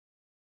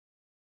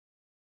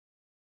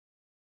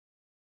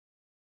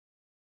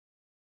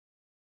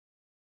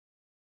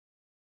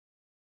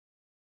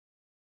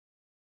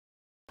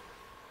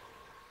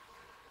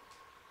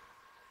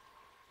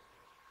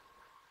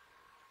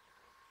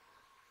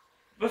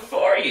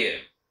you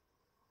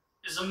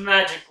is a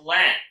magic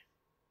lamp,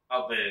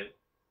 Abu.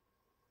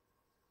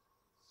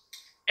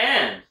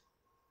 And,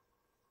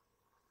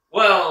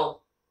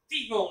 well,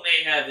 people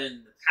may have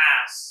in the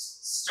past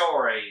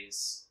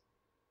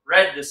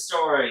read the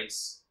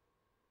stories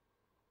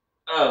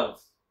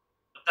of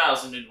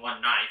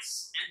 1001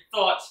 Nights and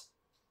thought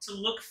to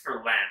look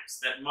for lamps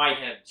that might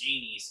have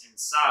genies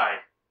inside.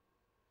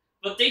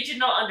 But they did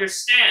not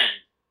understand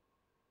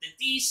that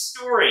these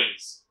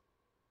stories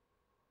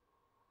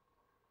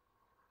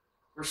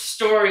were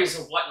stories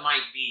of what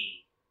might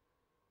be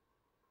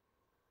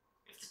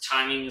if the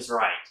timing is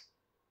right.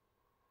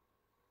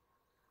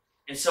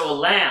 And so a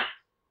lamp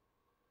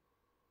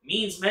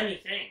means many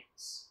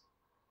things.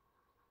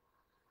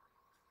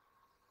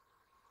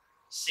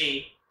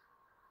 See,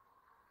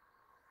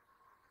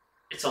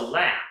 it's a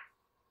lamp.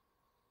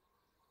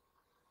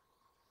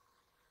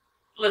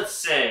 Let's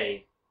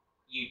say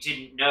you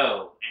didn't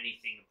know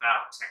anything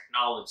about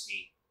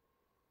technology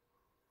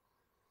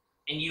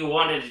and you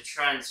wanted to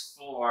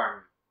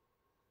transform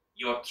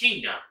your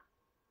kingdom.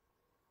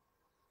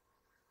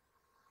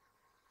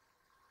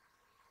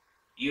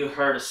 You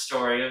heard a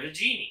story of a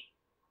genie.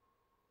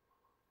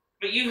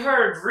 But you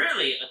heard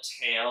really a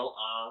tale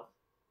of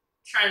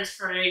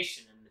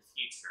transformation in the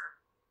future,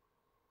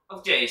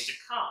 of days to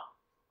come,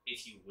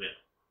 if you will.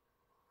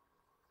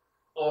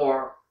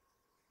 Or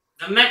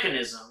the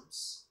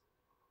mechanisms,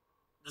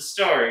 the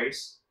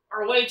stories,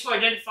 are a way to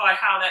identify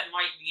how that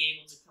might be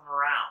able to come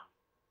around.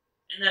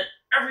 And that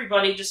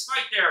everybody,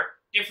 despite their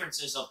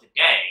differences of the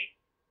day,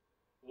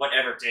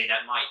 whatever day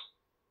that might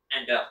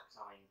end up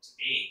coming to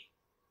be,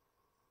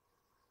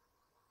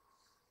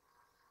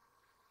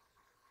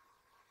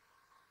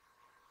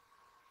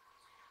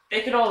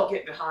 they could all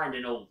get behind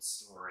an old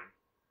story,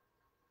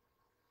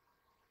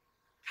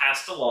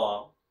 passed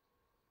along,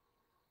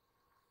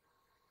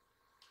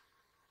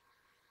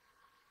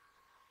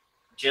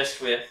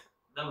 just with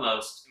the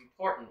most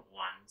important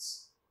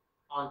ones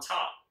on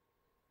top.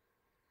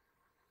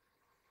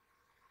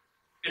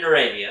 In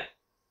Arabia,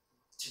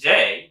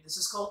 today, this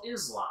is called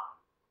Islam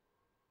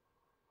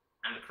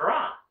and the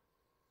Quran.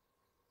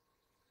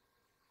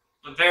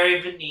 But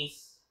buried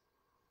beneath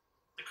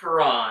the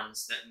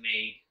Qurans that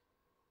made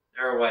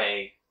their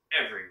way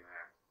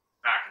everywhere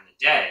back in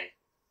the day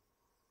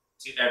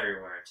to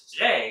everywhere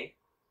today,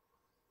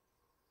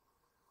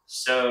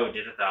 so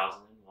did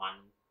 1001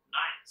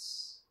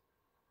 Nights.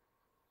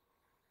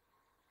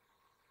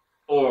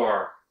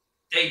 Or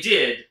they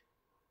did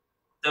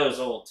those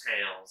old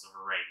tales of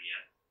Arabia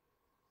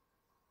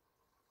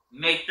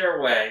make their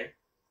way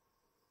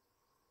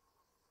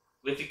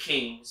with the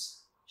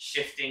kings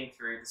shifting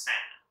through the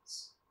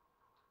sands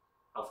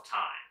of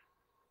time.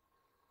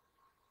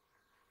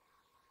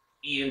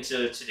 Even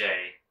to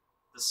today,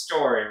 the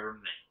story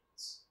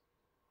remains.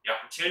 The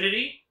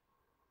opportunity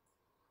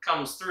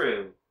comes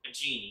through a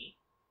genie,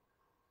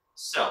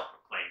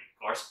 self-proclaimed,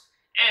 of course,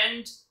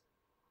 and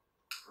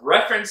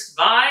referenced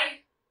by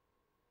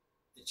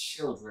the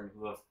children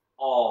who have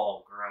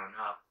all grown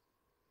up.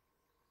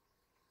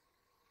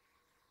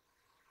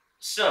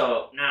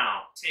 So,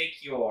 now,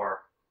 take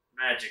your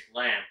magic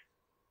lamp.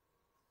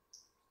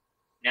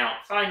 Now,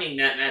 finding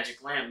that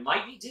magic lamp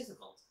might be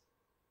difficult,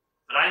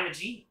 but I am a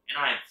genie, and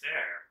I am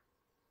fair.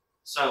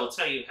 So I will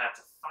tell you how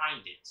to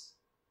find it.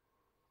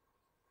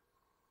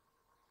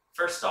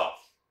 First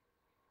off,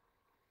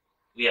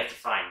 we have to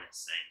find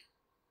this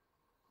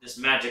thing. This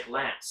magic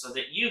lamp, so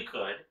that you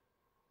could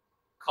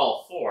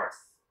call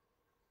forth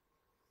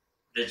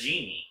the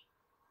genie.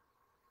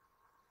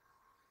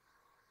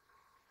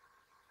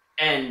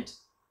 And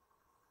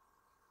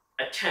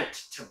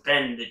attempt to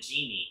bend the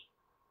genie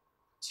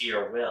to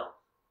your will.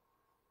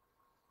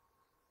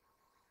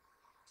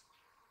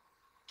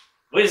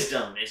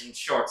 Wisdom is in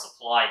short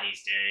supply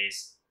these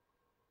days.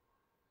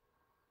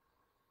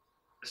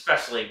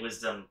 Especially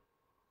wisdom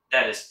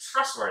that is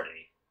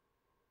trustworthy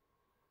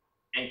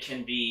and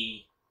can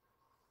be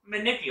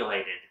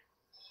manipulated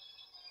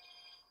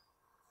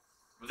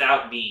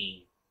without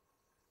being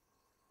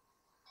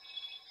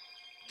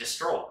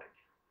destroyed.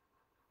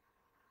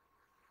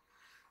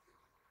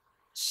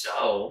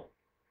 So,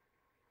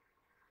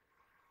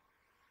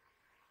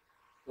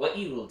 what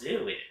you will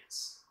do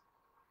is,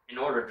 in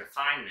order to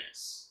find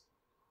this,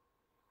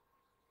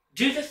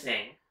 do the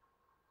thing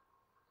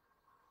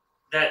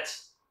that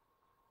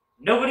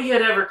nobody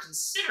had ever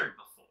considered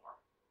before.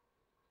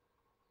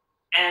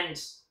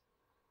 And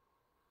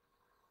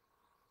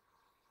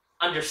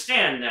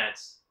understand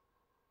that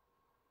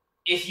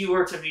if you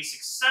were to be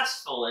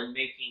successful in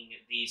making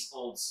these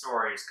old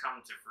stories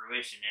come to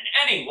fruition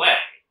in any way,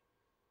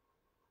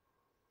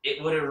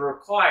 it would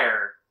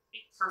require a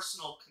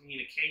personal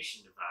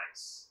communication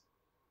device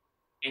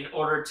in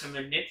order to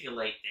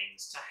manipulate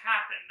things to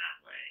happen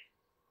that way.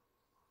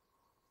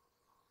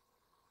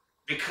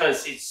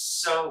 Because it's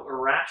so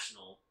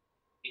irrational,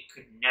 it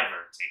could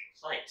never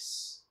take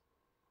place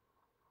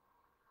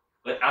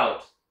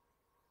without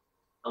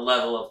a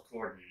level of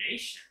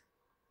coordination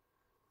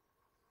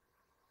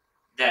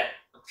that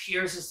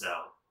appears as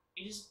though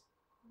it is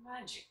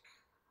magic.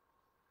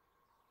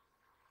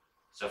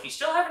 So if you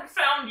still haven't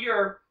found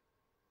your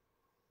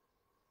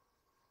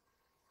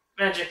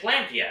magic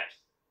lamp yet,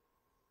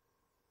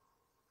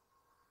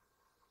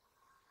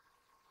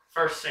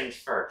 first things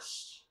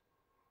first,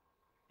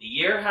 the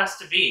year has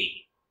to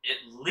be at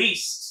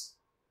least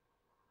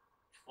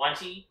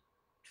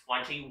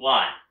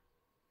 2021.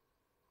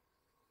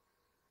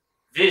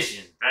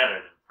 Vision better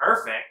than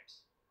perfect.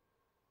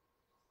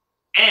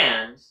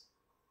 And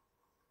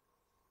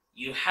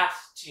you have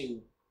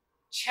to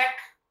check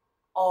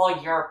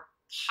all your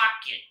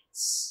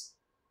pockets.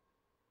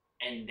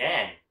 And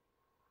then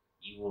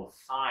you will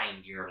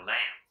find your lamp.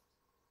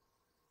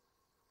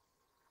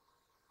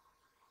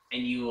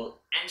 And you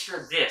will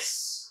enter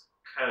this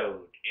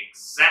code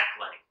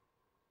exactly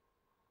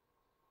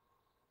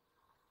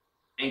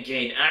and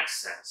gain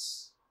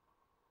access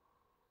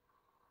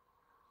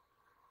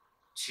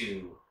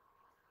to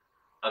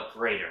a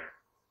greater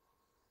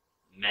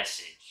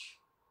message.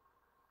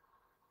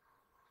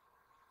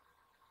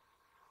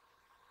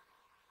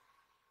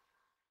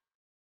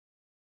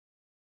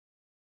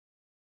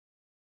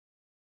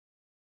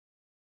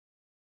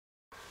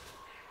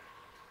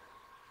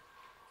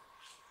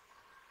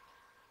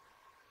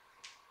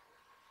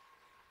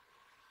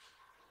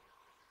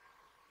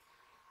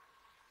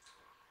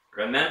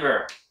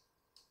 Remember,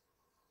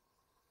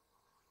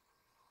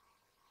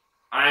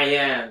 I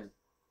am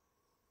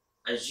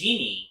a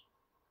genie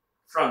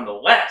from the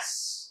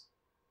West,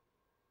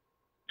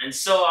 and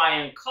so I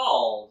am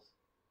called,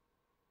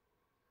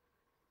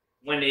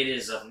 when it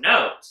is of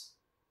note,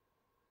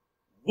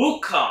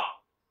 Wukong,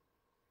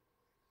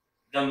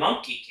 the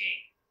Monkey King.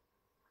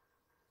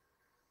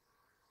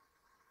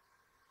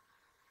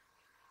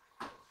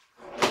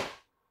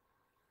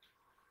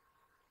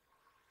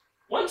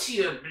 Once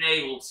you have been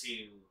able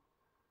to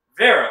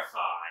verify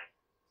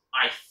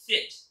I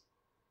fit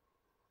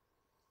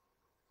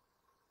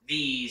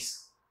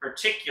these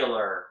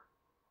particular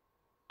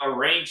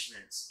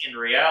arrangements in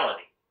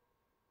reality,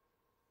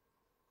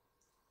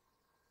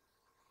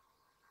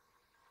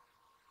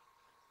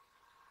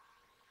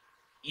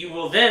 you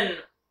will then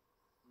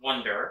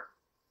wonder,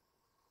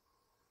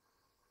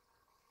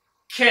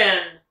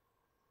 can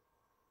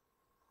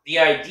the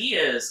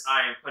ideas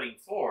I am putting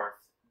forth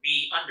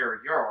be under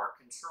your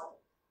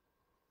control?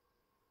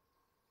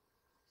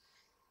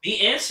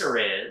 The answer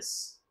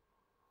is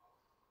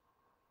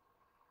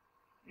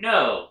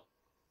no,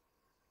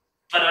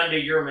 but under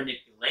your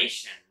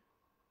manipulation,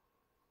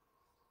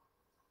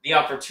 the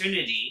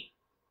opportunity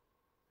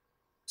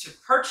to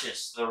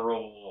purchase the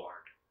reward.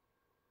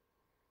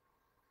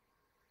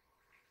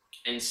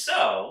 And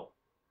so,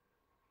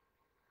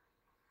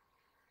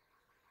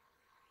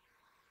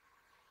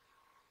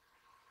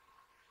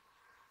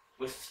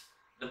 with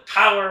the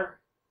power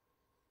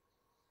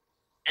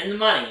and the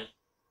money,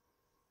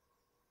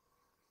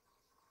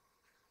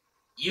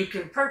 you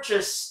can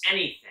purchase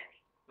anything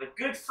with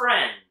good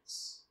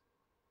friends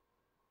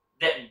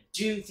that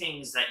do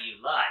things that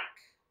you like.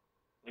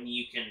 When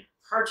you can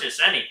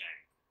purchase anything,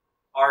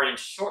 are in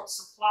short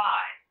supply.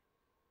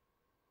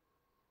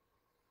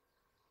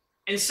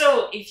 And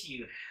so, if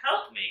you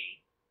help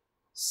me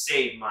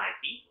save my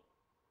people,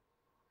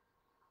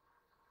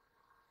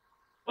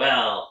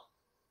 well,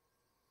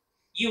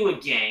 you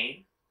would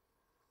gain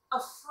a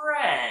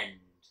friend,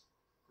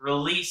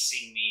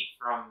 releasing me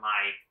from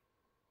my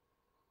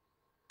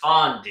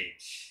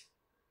bondage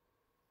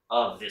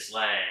of this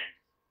land.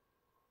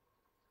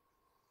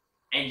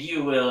 And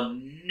you will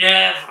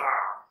never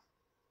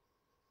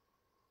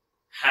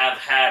have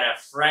had a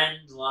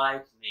friend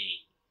like me.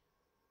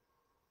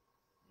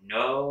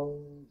 No,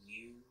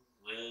 you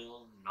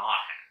will not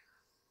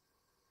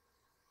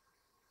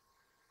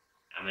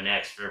have. I'm an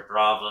expert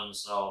problem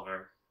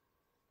solver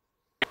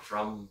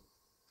from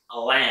a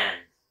land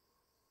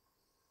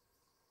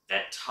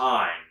that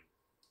time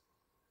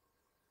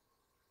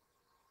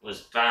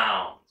was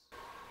bound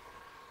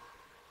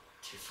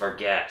to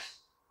forget.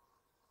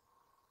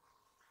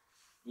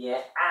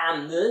 Yeah,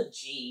 I'm the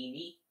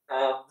genie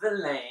of the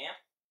lamp.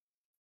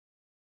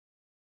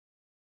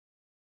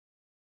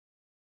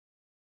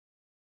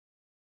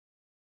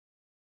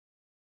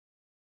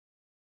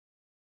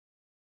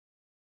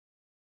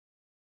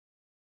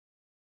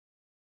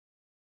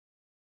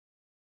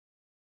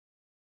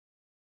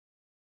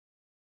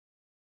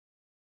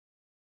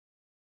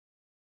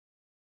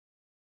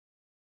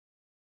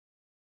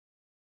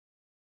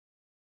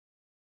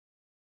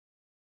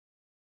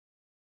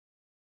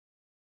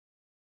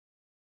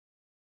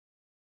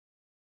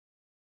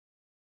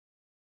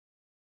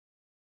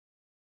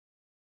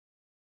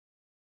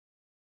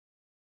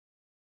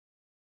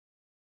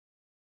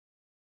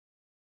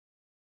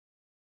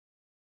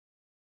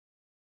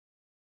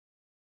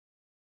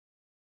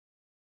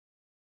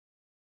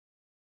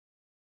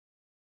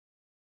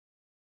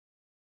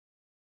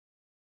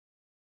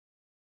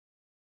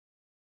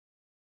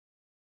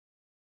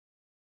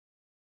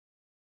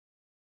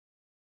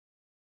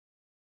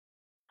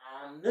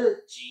 I'm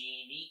the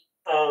genie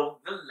of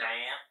the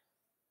lamp.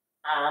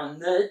 I'm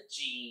the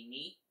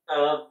genie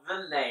of the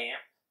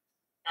lamp.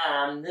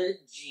 I'm the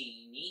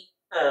genie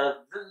of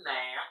the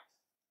lamp.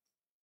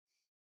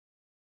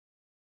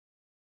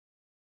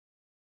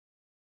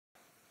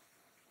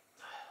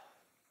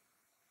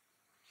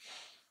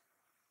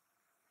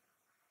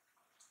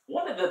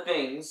 One of the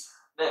things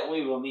that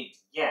we will need to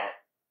get,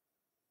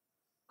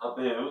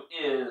 Abu,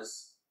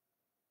 is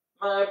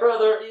my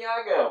brother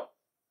Iago.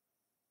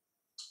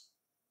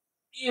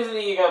 He is an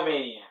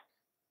egomaniac.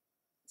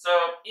 So,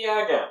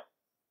 Iago.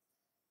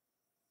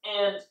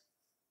 And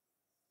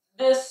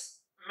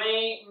this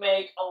may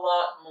make a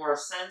lot more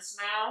sense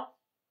now.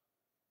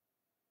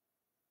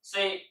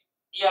 See,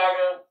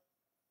 Iago,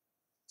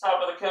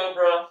 top of the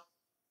Cobra,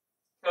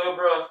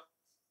 Cobra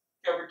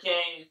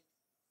King,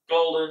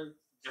 Golden,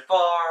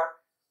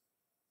 Jafar,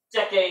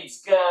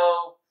 decades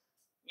ago,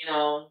 you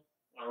know,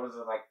 what was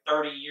it, like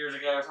 30 years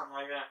ago or something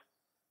like that?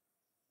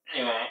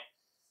 Anyway,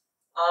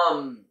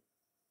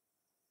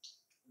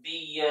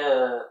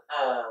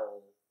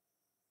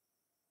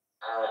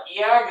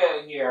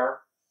 Iago here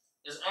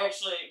is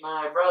actually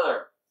my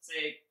brother.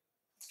 See,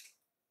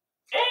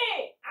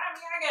 hey, I'm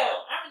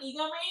Iago. I'm an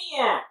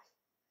egomaniac.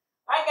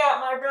 I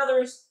got my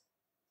brother's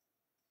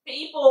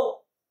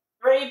people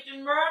raped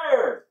and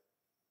murdered.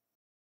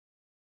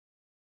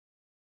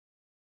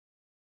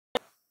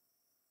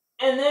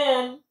 And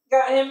then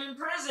got him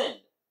imprisoned.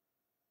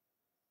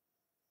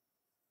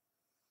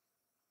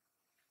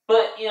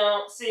 But, you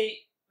know,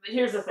 see,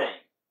 here's the thing.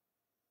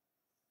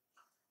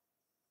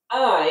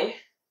 I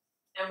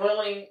am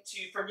willing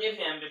to forgive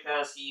him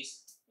because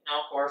he's, you know,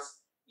 of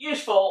course,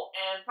 useful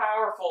and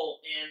powerful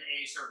in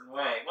a certain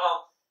way.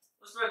 Well,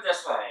 let's put it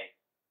this way.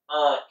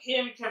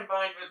 Him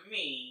combined with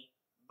me,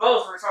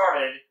 both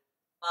retarded,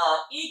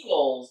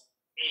 equals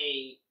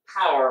a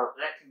power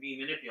that can be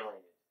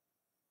manipulated.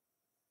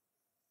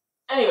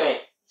 Anyway,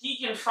 he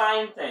can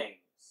find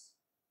things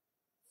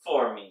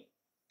for me.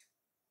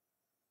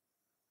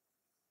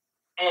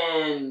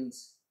 And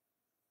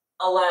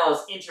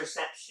allows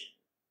interception.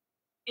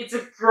 It's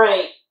a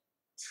great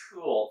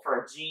tool for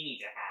a genie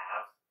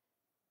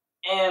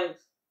to have. And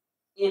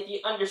if you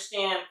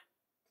understand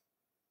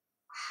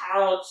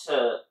how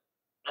to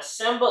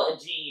assemble a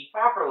genie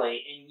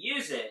properly and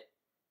use it,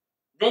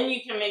 then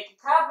you can make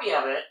a copy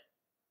of it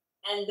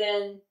and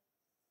then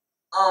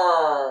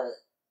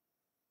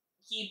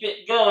keep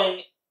it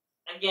going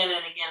again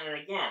and again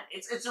and again.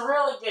 It's a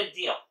really good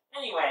deal.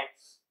 Anyway,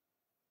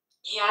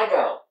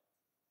 Iago,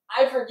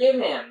 I forgive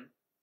him,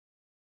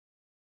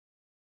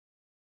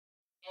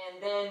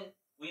 and then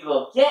we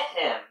will get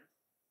him.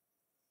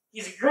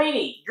 He's a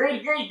greedy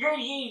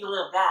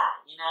little guy,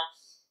 you know?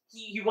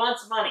 He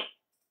wants money.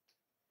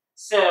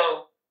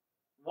 So,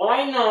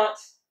 why not,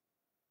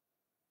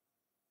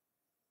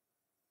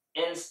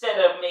 instead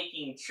of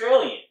making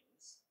trillions,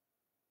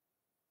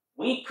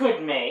 we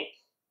could make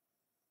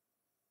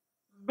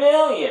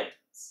billions.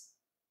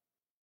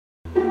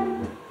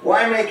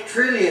 Why make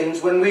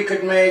trillions when we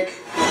could make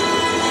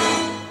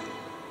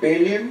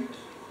billions?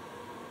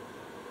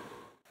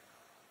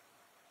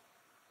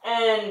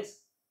 And,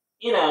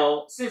 you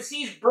know, since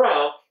he's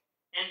broke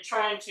and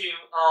trying to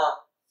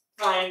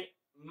find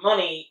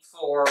money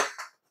for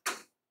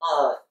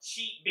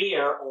cheap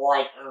beer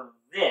like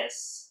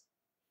this,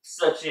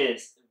 such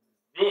as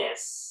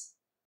this,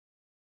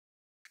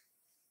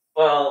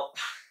 well,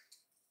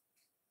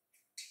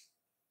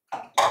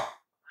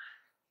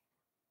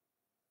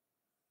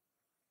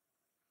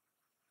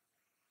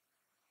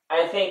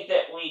 I think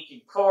that we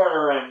could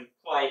corner him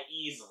quite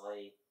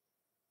easily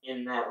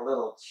in that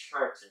little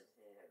church of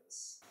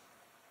his.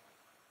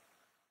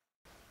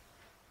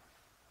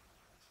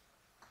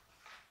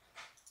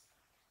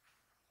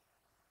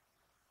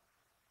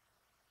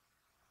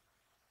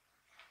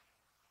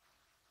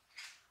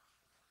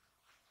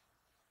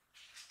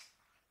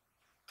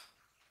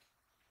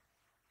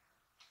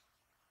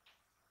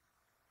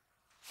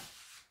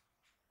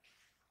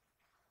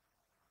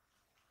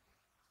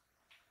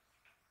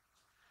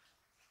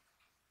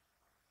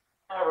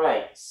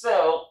 Alright,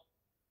 so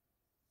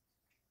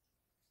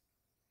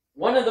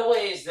one of the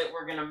ways that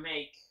we're going to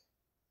make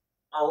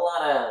a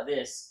lot of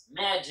this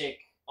magic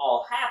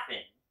all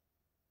happen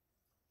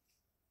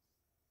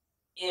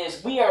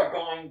is we are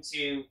going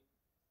to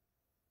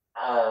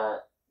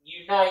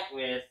unite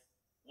with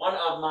one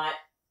of my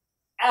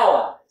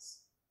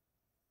allies.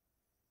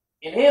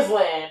 In his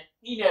land,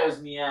 he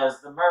knows me as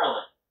the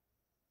Merlin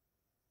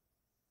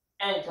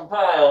and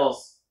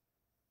compiles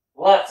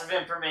lots of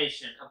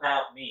information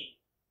about me,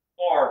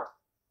 or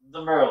the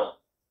Merlin,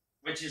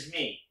 which is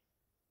me.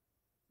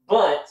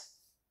 But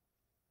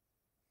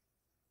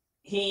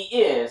he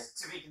is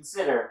to be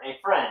considered a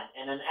friend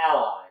and an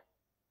ally.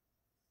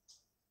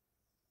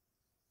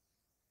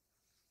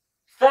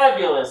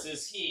 Fabulous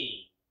is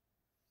he,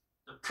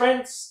 the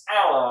prince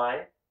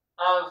ally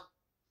of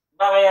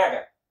Baba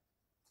Yaga.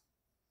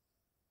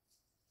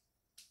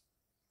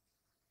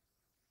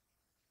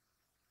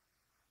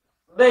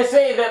 They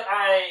say that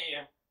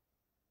I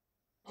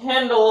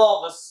handle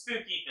all the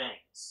spooky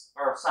things,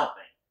 or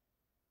something.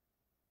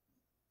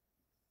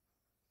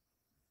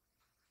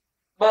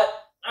 But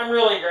I'm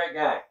really a great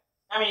guy.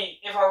 I mean,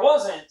 if I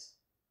wasn't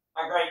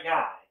a great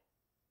guy,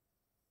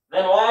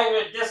 then why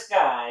would this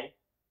guy,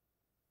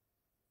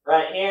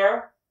 right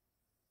here,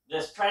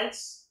 this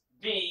prince,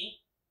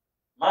 be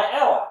my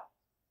ally?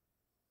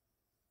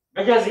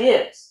 Because he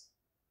is.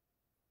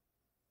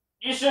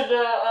 You should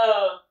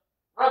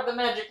rub the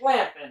magic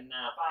lamp and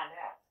find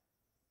out.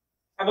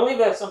 I believe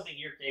that's something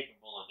you're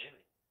capable of doing.